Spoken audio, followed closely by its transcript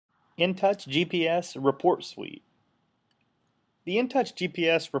InTouch GPS Reports Suite. The InTouch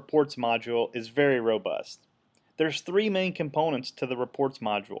GPS Reports module is very robust. There's three main components to the Reports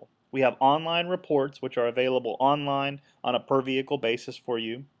module. We have online reports, which are available online on a per vehicle basis for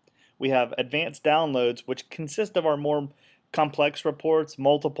you. We have advanced downloads, which consist of our more complex reports,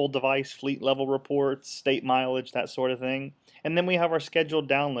 multiple device fleet level reports, state mileage, that sort of thing. And then we have our scheduled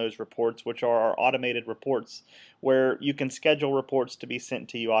downloads reports, which are our automated reports, where you can schedule reports to be sent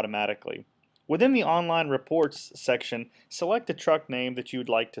to you automatically. Within the online reports section, select a truck name that you would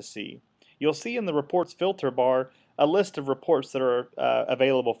like to see. You'll see in the reports filter bar a list of reports that are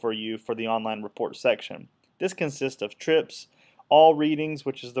available for you for the online reports section. This consists of trips, all readings,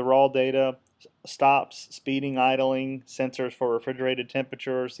 which is the raw data, stops, speeding, idling, sensors for refrigerated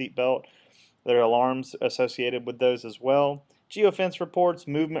temperature, seatbelt. There are alarms associated with those as well. Geofence reports,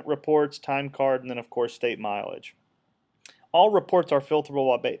 movement reports, time card, and then of course state mileage. All reports are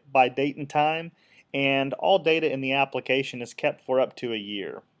filterable by date and time, and all data in the application is kept for up to a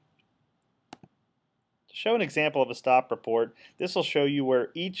year. To show an example of a stop report, this will show you where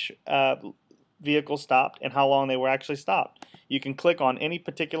each vehicle stopped and how long they were actually stopped. You can click on any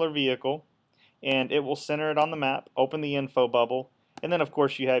particular vehicle and it will center it on the map, open the info bubble, and then of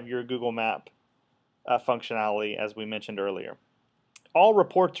course you have your Google Map functionality as we mentioned earlier. All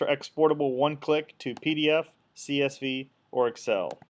reports are exportable one click to PDF, CSV, or Excel.